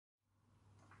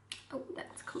Oh,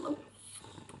 that's close.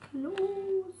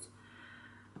 Close.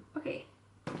 Okay,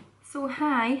 so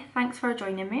hi, thanks for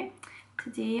joining me.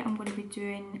 Today I'm going to be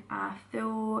doing a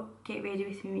full get ready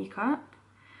with me makeup.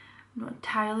 I'm not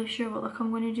entirely sure what look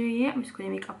I'm going to do yet. I'm just going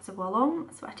to make up as I go along.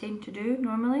 That's what I tend to do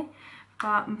normally.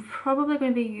 But I'm probably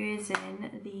going to be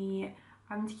using the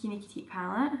Grwm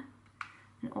palette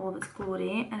in all of its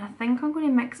glory. And I think I'm going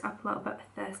to mix up a little bit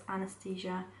with this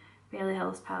Anastasia Beverly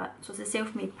Hills palette. So it's a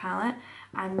self-made palette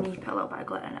and they put a little bit of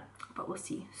glitter in it. But we'll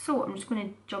see. So I'm just going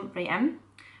to jump right in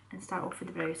and start off with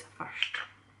the brows first.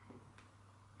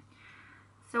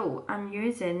 So I'm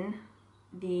using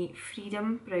the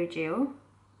Freedom Brow Gel,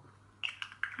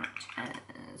 which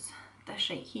is this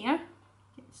right here.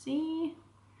 You can see.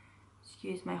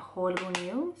 Excuse my horrible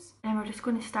nails. And we're just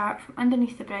going to start from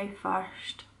underneath the brow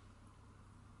first.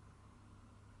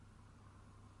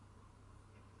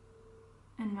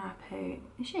 And map out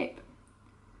the shape.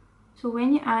 So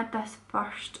when you add this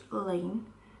first line,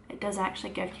 it does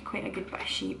actually give you quite a good bit of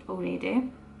shape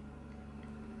already.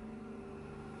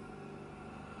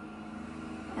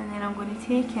 And then I'm going to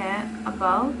take it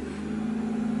above.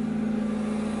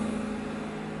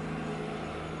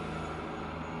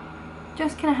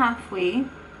 Just kind of halfway.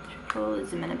 Should probably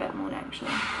zoom in a bit more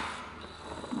actually.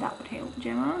 That would help,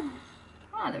 Gemma.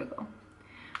 Ah, there we go.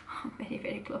 Very,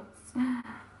 very close.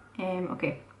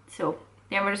 Okay, so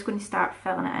then we're just going to start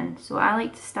filling it in. So I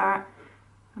like to start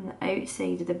on the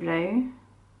outside of the brow.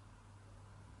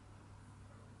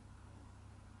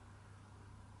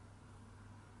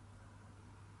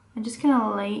 And just kind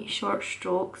of light, short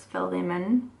strokes, fill them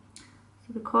in.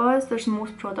 So because there's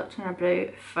most product on our brow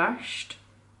first,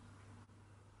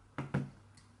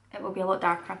 it will be a lot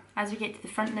darker. As we get to the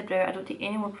front of the brow, I don't take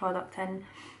any more product in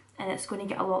and it's going to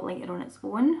get a lot lighter on its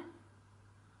own.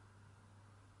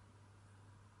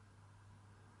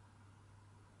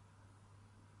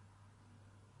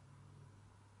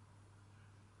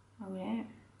 Alright,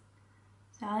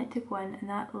 so I like to go in and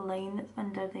that line that's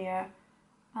under there,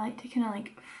 I like to kind of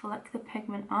like flick the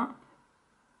pigment up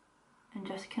and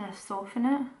just kind of soften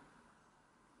it.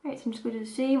 Right, so I'm just going to do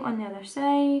the same on the other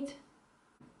side.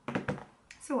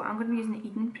 So I'm going to be using the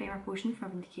Eden Primer Potion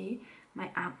from Grwm,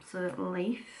 my absolute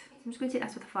life. So I'm just going to take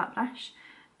this with a flat brush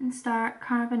and start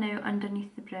carving out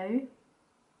underneath the brow.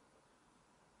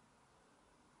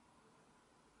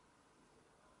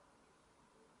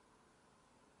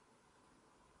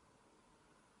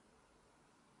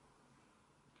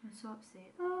 Just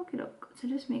offset. Okay, look. So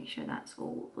just make sure that's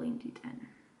all blended in.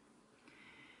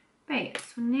 Right,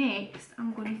 so next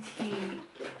I'm going to take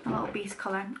a little base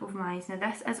colour over my eyes. Now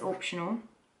this is optional.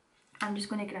 I'm just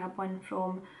going to grab one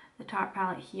from the Tarte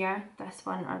palette here, this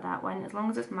one or that one. As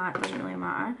long as it's matte, it doesn't really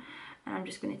matter. And I'm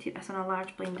just going to take this on a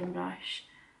large blending brush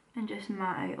and just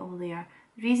matte out all there.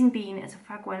 The reason being is if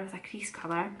I go in with a crease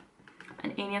colour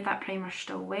and any of that primer's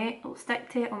still wet, it'll stick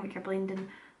to it, it'll make your blending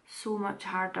so much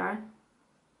harder.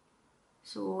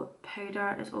 So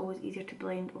powder is always easier to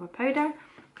blend over powder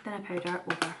than a powder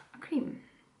over a cream,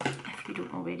 if you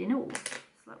don't already know. This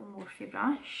little Morphe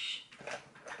brush.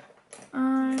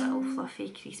 Little fluffy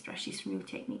crease brushes from Real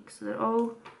Techniques, so they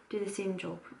all do the same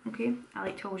job. Okay, I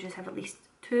like to always just have at least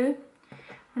two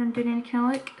when I'm doing any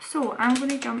kind of look. So I'm going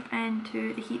to jump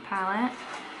into the Heat palette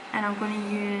and I'm going to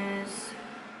use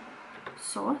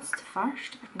Sauced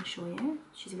first. I can show you,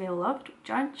 she's very loved,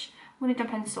 judge. I'm going to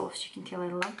jump in Sauced, you can tell I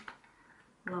love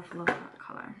that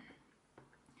colour.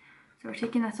 So we're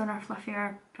taking this on our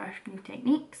fluffier brush from Real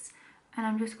Techniques and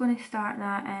I'm just going to start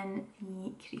that in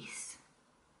the crease.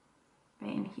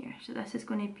 Right in here. So this is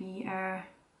going to be our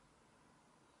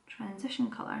transition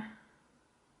colour.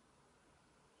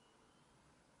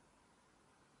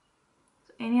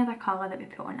 So any other colour that we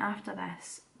put on after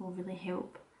this will really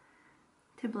help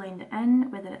to blend it in,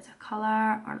 whether it's a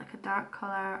colour or like a dark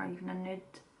colour or even a nude.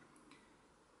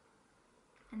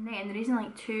 And then the reason I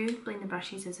like two blending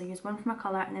brushes is I use one for my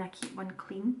colour and then I keep one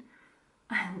clean.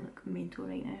 I look mental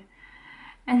right now.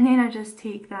 And then I just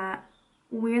take that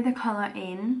where the colour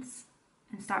ends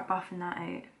and start buffing that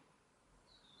out.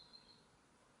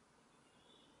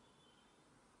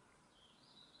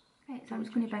 Right, so I'm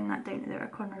just going to bring that down to the outer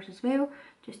corners as well,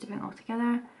 just to bring it all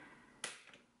together.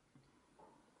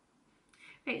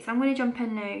 Right, so I'm going to jump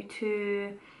in now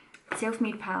to the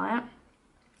Self-Made palette.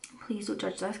 Please don't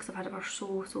judge this because I've had it for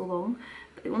so long,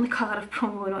 but the only colour I've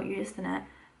probably not used in it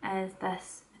is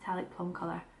this metallic plum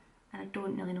colour, and I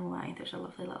don't really know why. There's a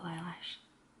lovely little eyelash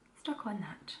stuck on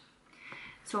that.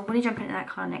 So I'm going to jump into that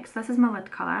colour next. This is my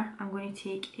lid colour. I'm going to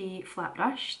take a flat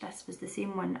brush. This was the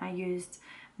same one I used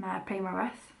my primer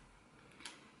with.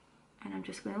 And I'm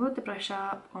just going to load the brush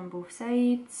up on both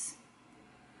sides.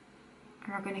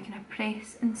 and we're going to kind of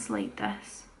press and slide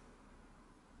this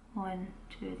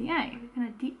onto the eye. A kind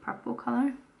of deep purple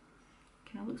colour.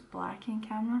 Kind of looks black in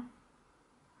camera,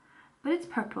 but it's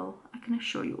purple, I can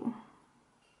assure you.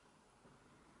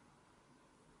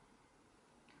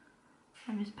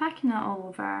 I'm just packing that all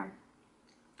over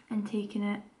and taking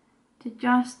it to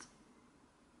just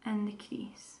in the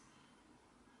crease.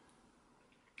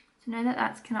 So now that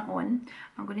that's kind of on,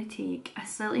 I'm going to take a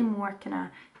slightly more kind of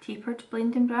tapered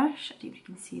blending brush. I don't know if you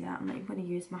can see that. I'm not even going to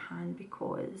use my hand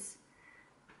because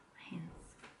my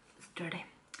hand's dirty.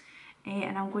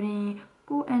 And I'm going to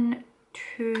go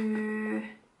into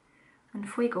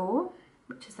Fuego,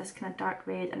 which is this kind of dark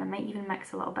red, and I might even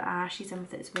mix a little bit of ashes in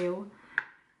with it as well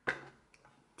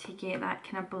to get that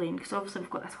kind of blend, because obviously we've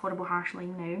got this horrible harsh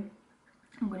line now.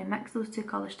 I'm going to mix those two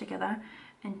colours together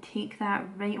and take that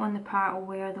right on the part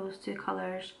where those two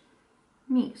colours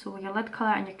meet. So where your lid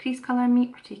colour and your crease colour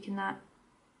meet, we're taking that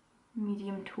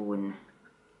medium tone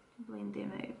to blend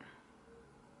them out.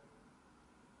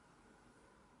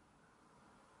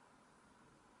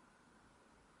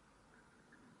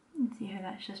 And see how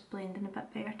that's just blending a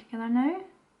bit better together now.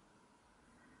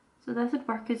 So this would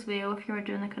work as well if you were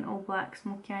doing like an all black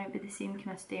smoky eye. It would be the same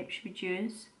kind of steps you would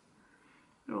use.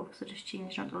 You're also just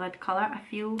changing up the lid colour. I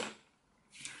feel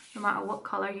no matter what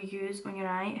colour you use on your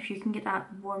eye, if you can get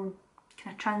that warm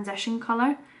kind of transition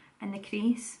colour in the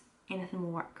crease, anything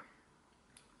will work.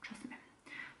 Trust me.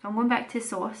 So I'm going back to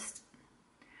Sauced,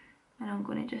 and I'm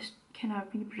going to just kind of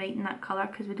re-brighten that colour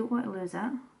because we don't want to lose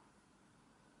it.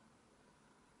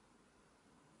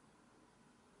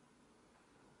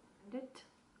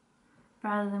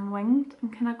 Rather than winged,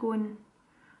 I'm kind of going,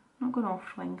 not going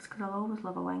off wings because I'll always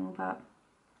love a wing, but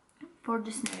for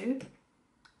just now,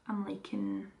 I'm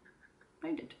liking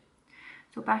rounded.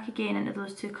 So back again into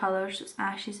those two colours, it's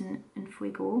Ashes and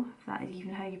Fuego, if that is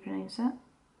even how you pronounce it.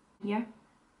 Here.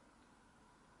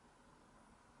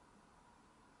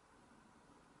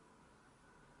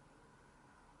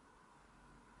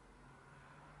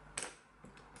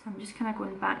 So I'm just kind of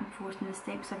going back and forth in the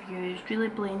steps I've used, really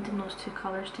blending those two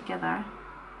colours together.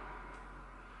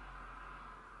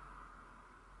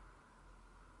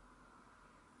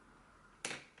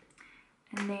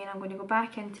 And then I'm going to go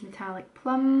back into Metallic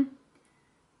Plum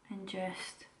and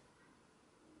just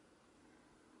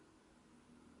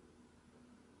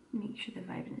make sure the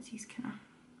vibrancy is kind of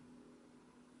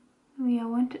the way I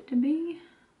want it to be.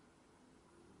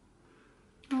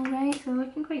 Alright, so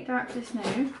looking quite dark just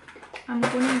now. I'm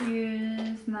going to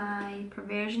use my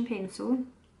Perversion pencil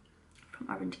from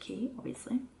Urban Decay,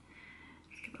 obviously.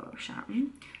 Just give it a little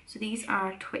sharpen. So these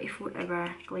are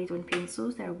 24-hour Glide-On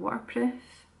pencils. They're waterproof.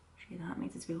 Show you that,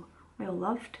 makes it well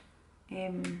loved.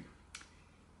 And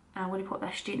I'm going to put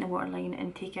this straight in the waterline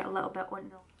and take it a little bit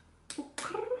on the...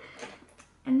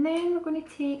 And then we're going to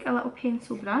take a little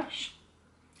pencil brush.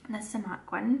 And this is a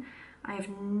MAC one. I have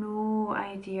no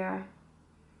idea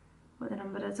what the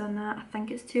number is on that. I think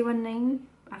it's 219.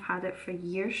 I've had it for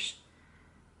years.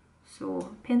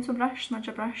 So pencil brush,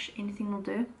 smudger brush, anything will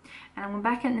do. And I'm going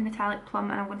back into the Metallic Plum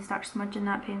and I'm going to start smudging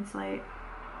that pencil out.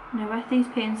 Now with these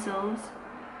pencils,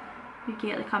 you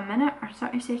get like a minute or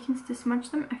 30 seconds to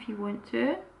smudge them if you want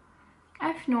to.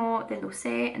 If not, then they'll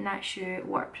set, and that's you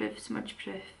waterproof, smudge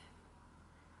proof,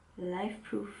 life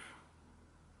proof,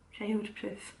 child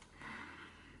proof.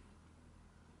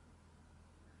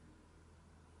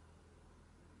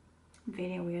 I'm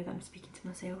very aware that I'm speaking to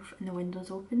myself and the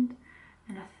window's opened,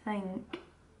 and I think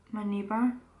my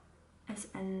neighbour is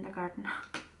in the garden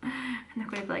and they're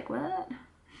going to be like, what?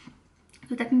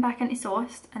 So dipping back into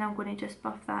Sauced, and I'm going to just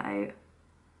buff that out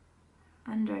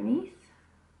underneath.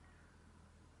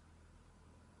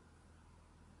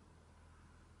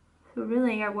 So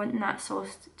really you're wanting that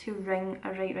Sauced to ring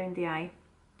right round the eye.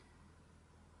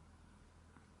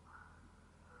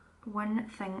 One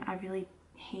thing I really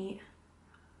hate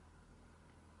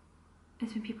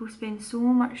is when people spend so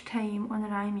much time on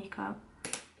their eye makeup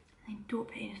and they don't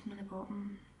put anything on the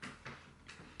bottom.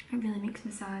 It really makes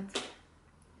me sad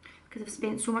because I've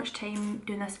spent so much time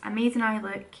doing this amazing eye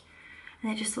look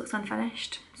and it just looks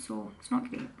unfinished, so it's not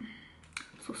great.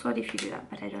 So sorry if you do that,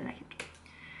 but I don't like it.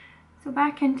 So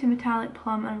back into Metallic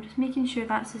Plum, and I'm just making sure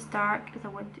that's as dark as I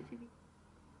want it to be.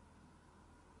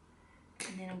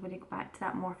 And then I'm going to go back to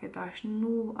that Morphe brush,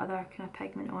 no other kind of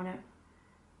pigment on it,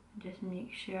 and just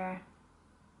make sure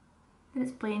that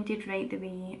it's blended right the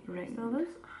way around.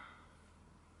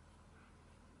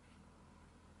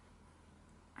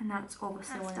 And that's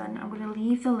obviously done. I'm going to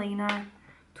leave the liner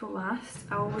to last.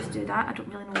 I always do that. I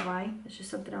don't really know why. It's just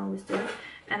something I always do.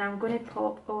 And I'm going to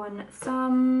pop on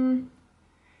some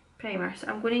primer. So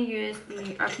I'm going to use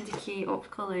the Urban Decay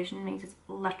Optical Illusion. Mine is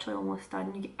literally almost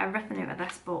done. You get everything out of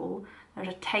this bottle. There's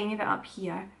a tiny bit up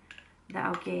here that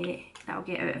I'll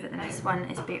get out of it. And this one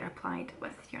is better applied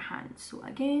with your hands. So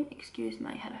again, excuse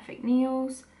my horrific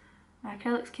nails. My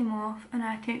acrylics came off and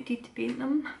I attempted to paint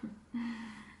them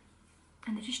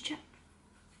and they just chip.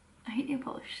 I hate nail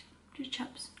polish, just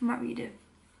chips, no matter what you do.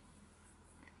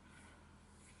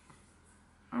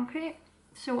 Okay,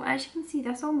 so as you can see,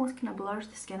 this almost kind of blurs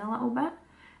the skin a little bit.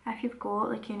 If you've got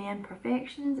like any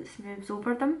imperfections, it smooths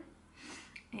over them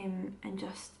and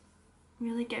just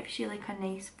really gives you like a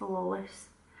nice flawless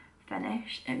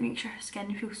finish. It makes your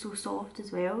skin feel so soft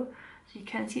as well, so you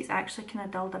can see it's actually kind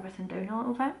of dulled everything down a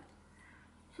little bit.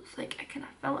 So it's like a kind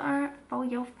of filter for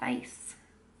your face.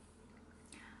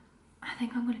 I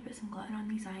think I'm going to put some glitter on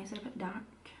these eyes. They're a bit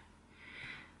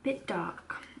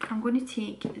dark. I'm going to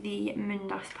take the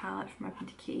Moondust palette from Urban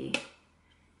Decay.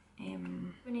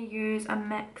 I'm going to use a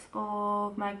mix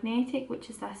of Magnetic, which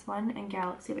is this one, and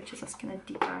Galaxy, which is this kind of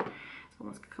deeper, it's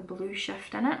almost like a blue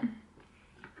shift in it.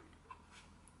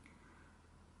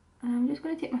 And I'm just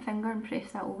going to take my finger and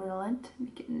press that over the lid,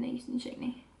 make it nice and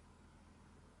shiny.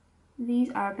 These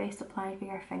are best applied with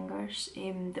your fingers.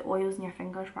 The oils in your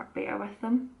fingers work better with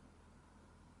them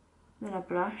than a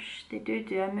brush. They do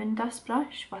a Moondust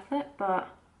brush with it, but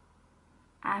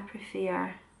I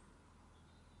prefer,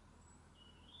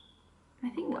 I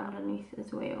think, underneath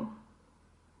as well.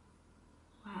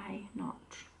 Why not?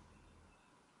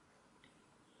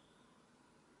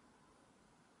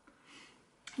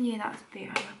 Yeah, that's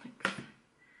better.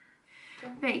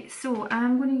 Right, so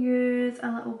I'm going to use a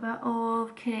little bit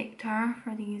of corrector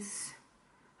for these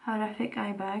horrific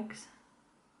eye bags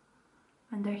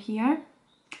under here.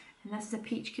 And this is a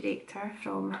peach corrector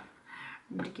from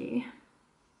Decay.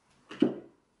 I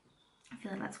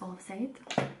feel like that's all I've said.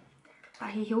 But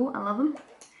hey ho, I love them.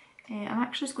 I'm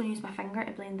actually just going to use my finger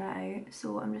to blend that out.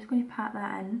 So I'm just going to pat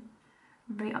that in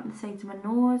right up the sides of my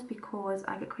nose because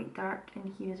I get quite dark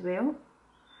in here as well.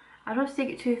 I don't take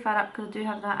it too far up because I do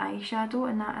have that eyeshadow,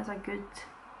 and that is a good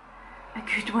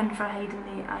one for hiding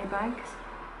the eye bags.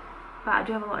 But I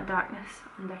do have a lot of darkness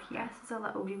under here. This is a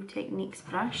little Real Techniques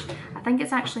brush. I think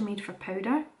it's actually made for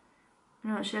powder.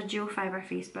 No, it's just a gel fibre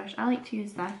face brush. I like to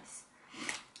use this.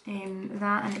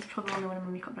 That, and it's probably only one of my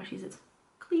makeup brushes that's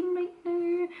clean right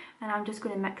now. And I'm just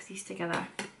going to mix these together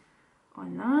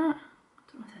on that.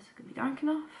 I don't know if this is going to be dark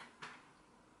enough.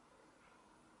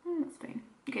 That's fine.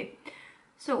 Okay.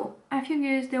 So, if you've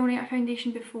used the all-nighter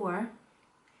foundation before,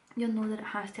 you'll know that it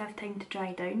has to have time to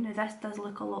dry down. Now this does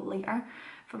look a lot lighter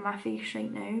for my face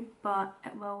right now, but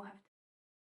it will have.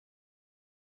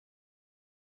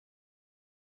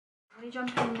 I'm going to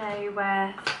jump in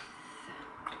now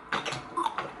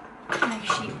with my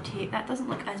Shape Tape. That doesn't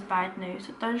look as bad now, so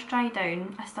it does dry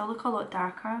down. I still look a lot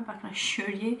darker, but I can assure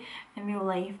you, in real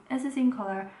life, it's the same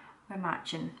colour, we're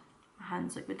matching. My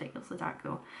hands look ridiculously dark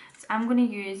though. So I'm going to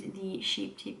use the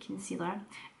Shape Tape Concealer,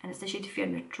 and it's the shade Fair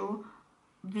Neutral.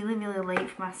 Really light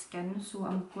for my skin, so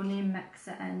I'm going to mix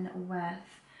it in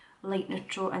with light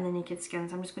neutral and the Naked Skin.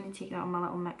 So I'm just going to take that on my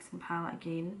little mixing palette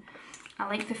again. I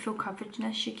like the full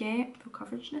coverageness you get, the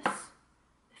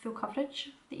full coverage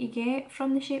that you get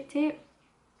from the Shape Tape.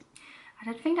 I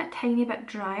did find it a tiny bit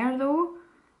drier though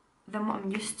than what I'm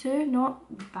used to.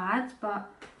 Not bad, but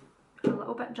a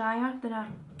little bit drier than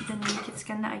the Naked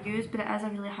Skin that I use, but it is a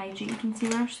really hydrating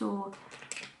concealer, so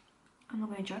I'm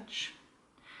not going to judge.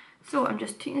 So I'm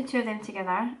just taking the two of them together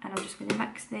and I'm just going to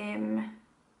mix them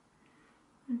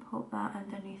and pop that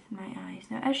underneath my eyes.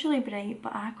 Now it is really bright,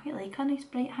 but I quite like a nice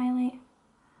bright highlight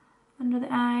under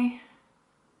the eye.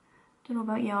 Don't know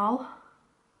about y'all.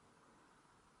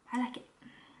 I like it.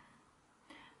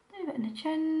 Do a bit in the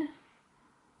chin.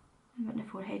 A bit in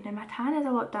the forehead. Now my tan is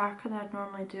a lot darker than I'd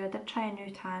normally do. I did try a new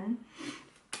tan,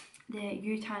 the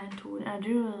U-Tan tone, and I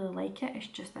do really like it. It's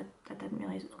just that I didn't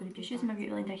realise it was going to be. Just using my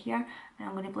beauty blender here, and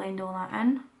I'm going to blend all that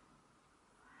in.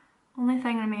 Only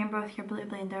thing remember with your beauty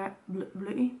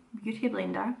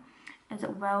blender is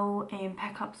it will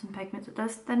pick up some pigments. It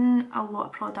does thin a lot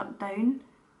of product down,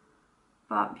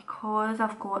 but because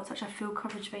I've got such a full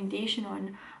coverage foundation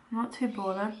on, I'm not too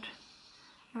bothered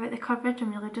about the coverage.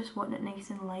 I'm really just wanting it nice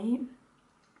and light.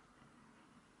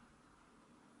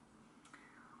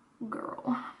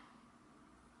 Girl.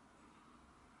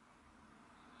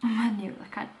 My nails,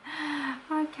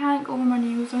 I can't go over my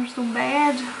nails, they're so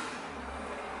bad.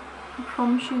 I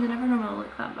promise you, they never normally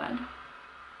look that bad.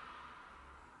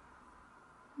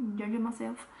 I'm judging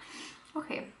myself.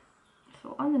 Okay,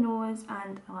 so on the nose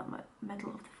and along the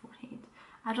middle of the forehead.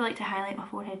 I don't like to highlight my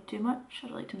forehead too much. I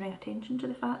don't like to bring attention to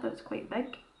the fact that it's quite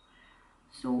big.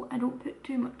 so I don't put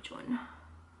too much on.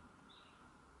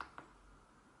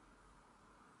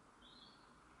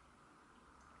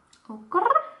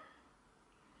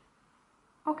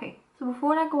 Okay, so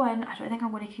before I go in, I don't think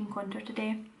I'm going to cream contour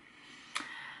today.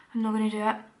 I'm not going to do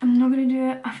it. I'm not going to do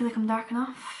it. I feel like I'm dark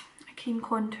enough. A cream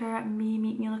contour may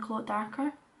make me look a lot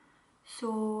darker.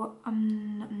 So, no,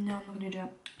 I'm not going to do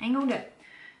it. I ain't going to do it.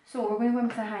 So, we're going to go in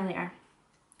with the highlighter.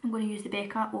 I'm going to use the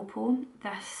Becca Opal.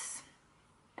 This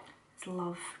is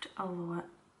loved a lot.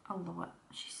 A lot.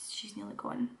 She's nearly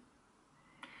gone.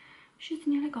 She's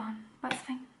nearly gone. But it's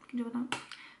fine. I can do with that.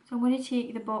 So, I'm going to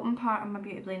take the bottom part of my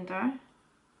beauty blender.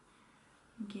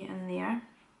 Get in there.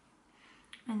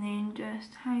 And then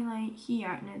just highlight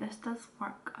here. Now this does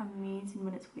work amazing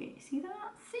when it's wet. See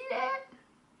that? See that?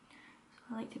 So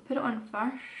I like to put it on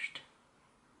first.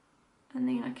 And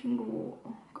then I can go,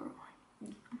 oh girl,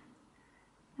 yeah,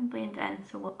 and blend it in.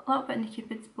 So a little bit in the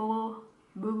Cupid's bow.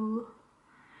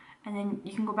 And then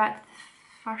you can go back to the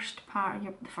first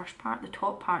part, the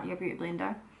top part of your beauty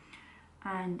blender.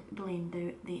 And blend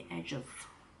out the edges.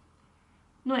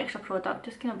 No extra product,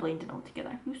 just kind of blend it all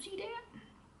together. You see that?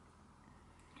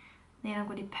 Then I'm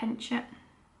going to pinch it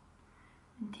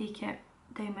and take it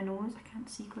down my nose. I can't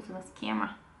see because of this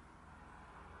camera.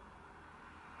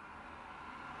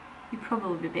 You'd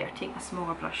probably be better taking a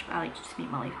smaller brush, but I like to just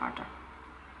make my life harder.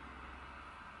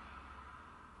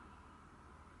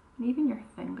 And even your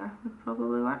finger would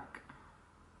probably work.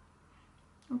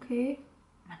 Okay.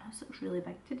 My nose looks really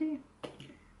big today.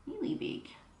 Really big.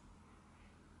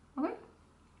 Okay.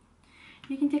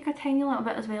 You can take a tiny little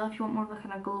bit as well if you want more of like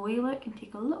a glowy look, and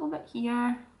take a little bit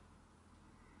here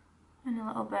and a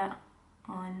little bit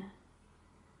on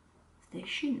the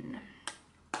shin.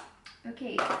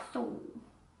 Okay, so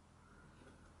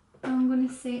I'm going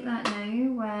to set that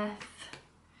now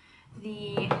with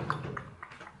the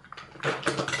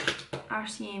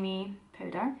RCMA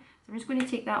powder. So I'm just going to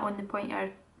take that on the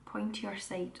pointier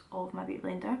side of my beauty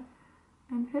blender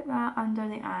and put that under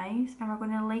the eyes, and we're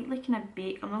going to lightly kind of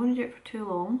bake. I'm not going to do it for too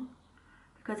long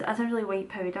because it is a really white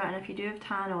powder, and if you do have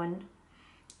tan on,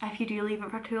 if you do leave it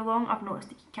for too long, I've noticed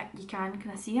that you can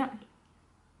kind of see it.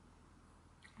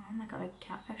 I'm like a big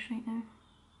catfish right now.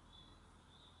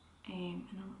 And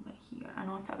a little bit here. I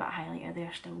know I put a bit of highlighter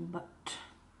there still, but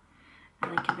I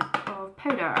like a bit of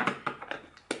powder.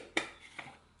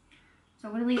 So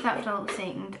I'm going to leave that for a little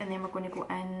second, and then we're going to go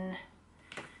in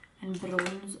and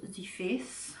bronze the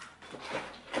face.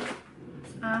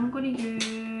 So I'm going to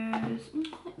use,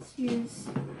 let's use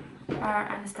our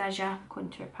Anastasia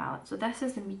contour palette. So this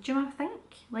is the medium, I think,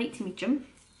 light to medium.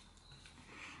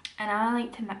 And I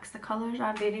like to mix the colours.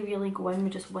 I very rarely go in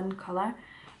with just one colour,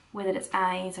 whether it's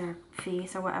eyes or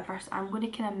face or whatever. So I'm going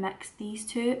to kind of mix these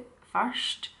two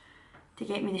first to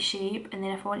get me the shape, and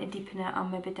then if I want to deepen it, I'll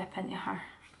maybe dip into her.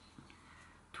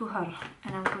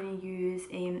 And I'm going to use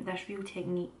this Real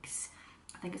Techniques,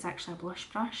 I think it's actually a blush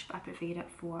brush, but I prefer it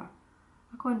for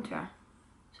a contour.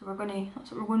 So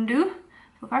that's what we're going to do.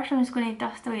 So first I'm just going to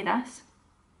dust away this.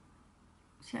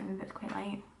 See what I mean, it's quite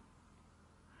light.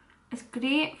 It's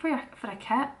great for a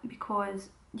kit because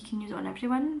you can use it on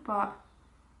everyone, but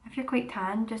if you're quite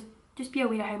tan, just be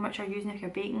aware of how much you're using if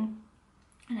you're baking,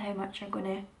 and how much you're going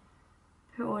to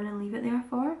put on and leave it there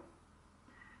for.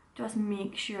 Just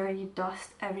make sure you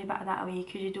dust every bit of that away,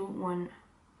 because you don't want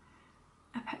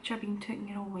a picture being taken,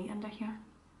 you're all white under here.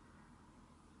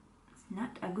 It's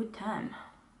not a good time.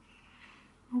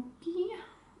 Okay,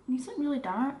 these look really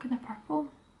dark in the purple.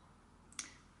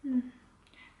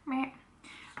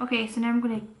 Okay, so now I'm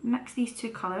going to mix these two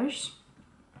colours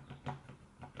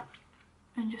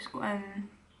and just go in,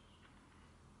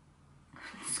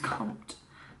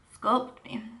 sculpt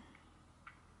me.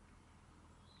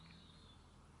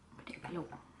 Below.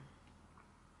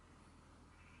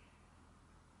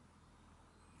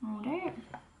 Alright.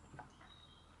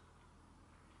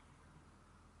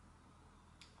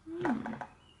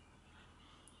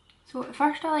 So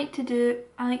first I like to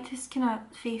kind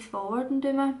of face forward and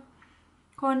do my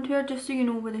contour, just so you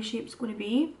know where the shape's going to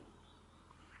be.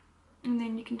 And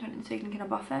then you can turn it inside and kind of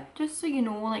buff it, just so you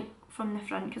know, like from the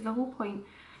front, because the whole point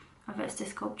of it is to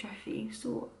sculpt your face.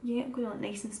 So yeah, I'm going to look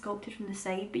nice and sculpted from the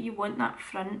side, but you want that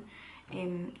front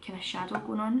kind of shadow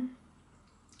going on.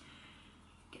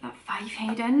 Get that 5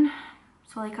 head in.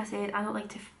 So like I said, I don't like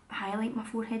to highlight my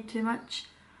forehead too much,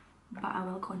 but I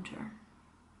will contour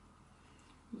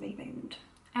right round.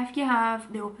 If you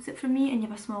have the opposite from me and you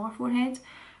have a smaller forehead,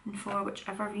 and for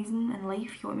whichever reason in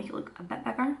life you want to make it look a bit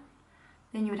bigger,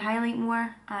 then you would highlight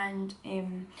more and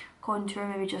contour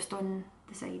maybe just on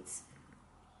the sides.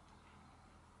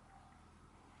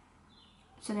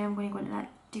 So now I'm going to go into that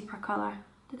deeper colour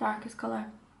the darkest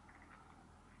colour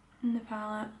in the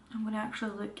palette. I'm going to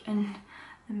actually look in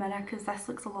the mirror because this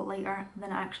looks a lot lighter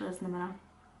than it actually is in the mirror.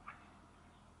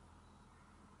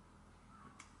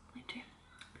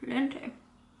 Plenty.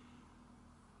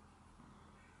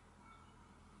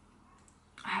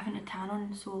 I haven't had a tan on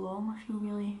in so long, I feel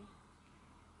really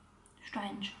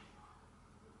strange.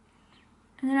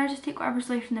 And then I just take whatever's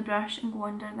left in the brush and go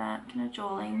under that kind of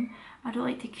jawline. I don't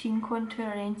like to cream contour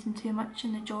or anything too much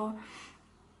in the jaw.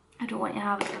 I don't want to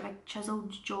have like a big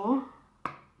chiseled jaw.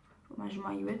 Don't imagine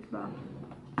why you would, but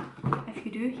if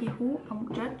you do, hey ho, I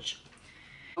won't judge.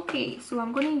 Okay, so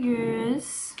I'm going to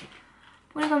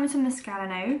go in with some mascara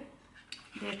now,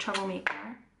 the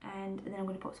Troublemaker, and then I'm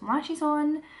going to put some lashes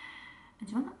on and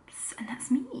do my lips, and that's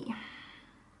me.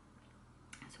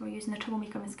 So we're using the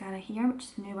Troublemaker mascara here, which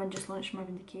is the new one just launched from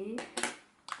Urban Decay.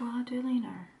 Will I do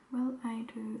liner? Will I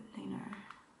do liner?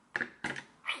 I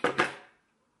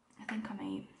think I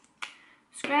might.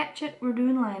 Scratch it, we're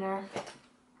doing liner.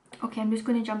 Okay, I'm just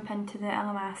going to jump into the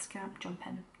Alamasca. I'm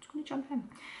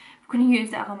going to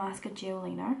use the Alamasca gel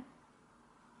liner.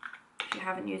 If you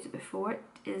haven't used it before, it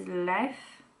is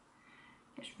Life.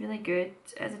 It's really good.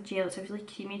 As a gel, it's a really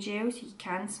creamy gel, so you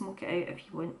can smoke it out if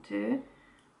you want to.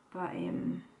 But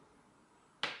I'm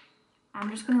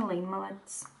just going to line my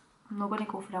lids. I'm not going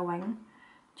to go for a wing.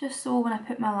 Just so when I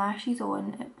put my lashes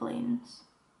on, it blends.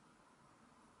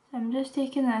 So I'm just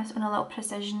taking this on a little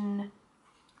precision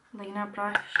liner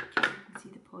brush. You can see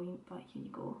the point, but here you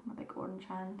go, my big orange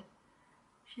hand.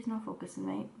 She's not focusing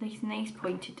right. Nice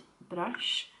pointed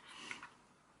brush.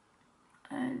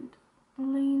 And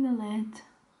line the lid.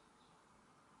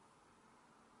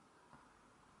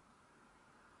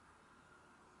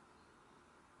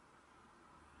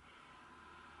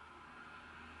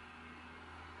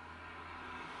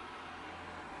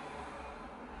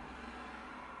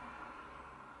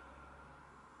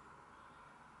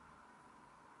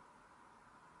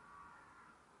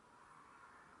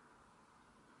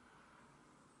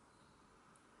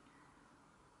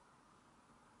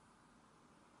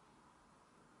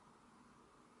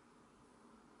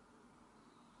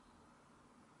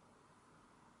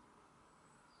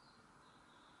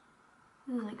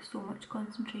 There's like so much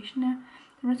concentration there.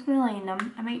 I'm just going to line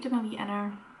them. I might do my wee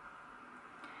inner,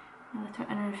 my little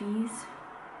inner V's,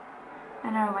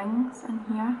 inner wings in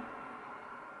here.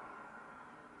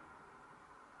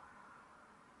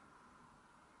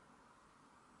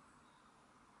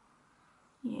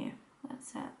 Yeah,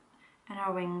 that's it.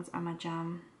 Inner wings are my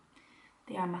jam.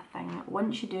 They are my thing.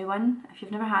 Once you do one, if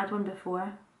you've never had one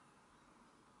before,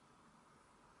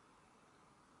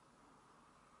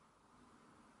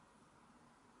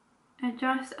 it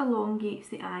just elongates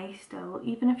the eye still.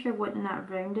 Even if you're wanting that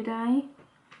rounded eye,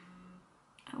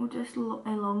 it will just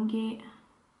elongate.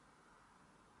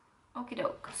 Okie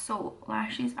doke, so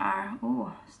lashes are,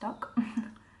 oh, stuck.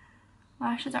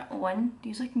 Lashes are on.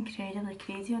 These look incredibly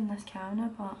crazy on this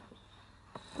camera, but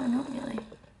they're not really.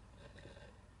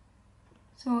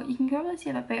 So you can probably see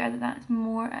a bit better that it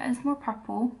is more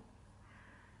purple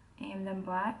than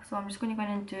black. So I'm just going to go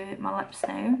in and do my lips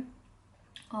now.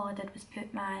 All I did was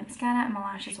put my mascara and my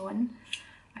lashes on.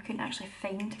 I couldn't actually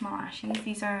find my lashes.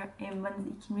 These are ones that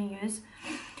you can reuse,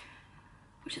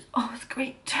 which is always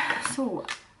great. So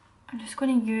I'm just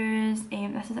going to use,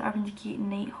 this is the Urban Decay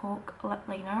Nighthawk lip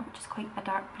liner, which is quite a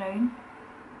dark brown.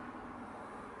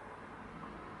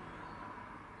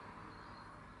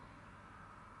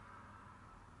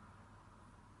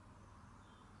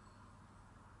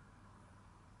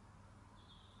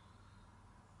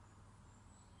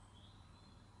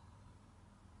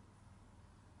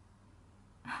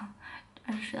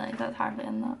 I just realised that's hardly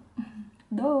in that.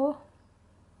 Duh!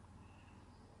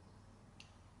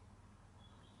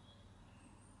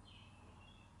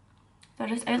 So I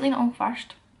just outline it all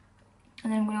first,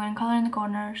 and then I'm going to go in and colour in the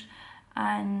corners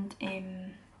and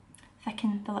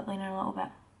thicken the lip liner a little bit.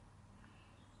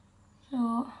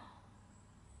 So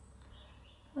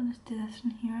I'll just do this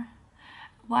in here.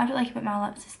 What I don't like about my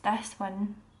lips is this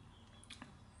one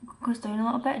goes down a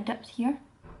little bit and dips here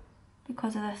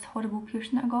because of this horrible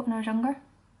piercing that I got when I was younger.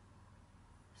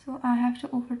 So I have to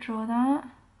overdraw that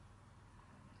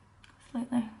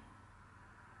slightly.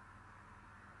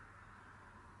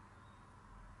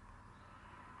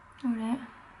 Alright.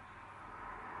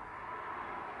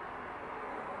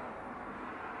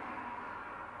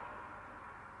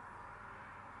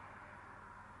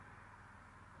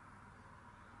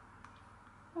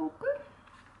 Okay.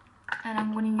 And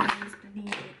I'm going to use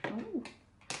the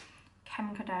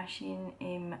Kim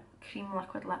Kardashian Cream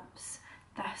Liquid Lips.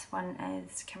 This one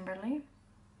is Kimberly.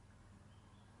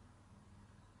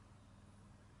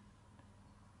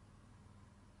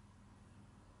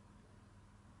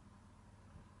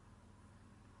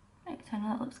 So I know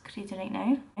that looks crazy right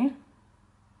now.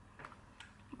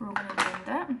 We're going to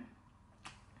blend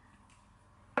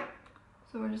it.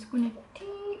 So we're just going to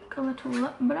take a little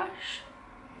lip brush,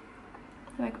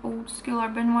 the big old school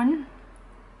urban one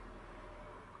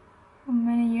from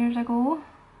many years ago,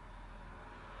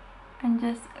 and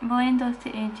just blend those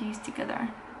two edges together.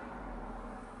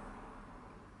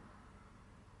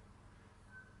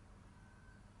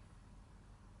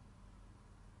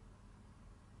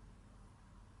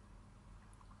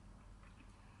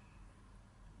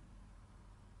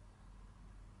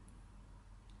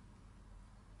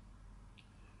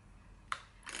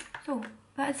 So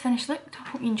that is finished look.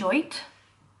 Hope you enjoyed.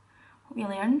 Hope you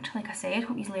learned, like I said,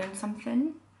 hope you learned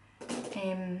something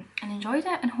and enjoyed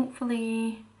it, and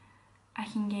hopefully I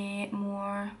can get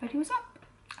more videos up.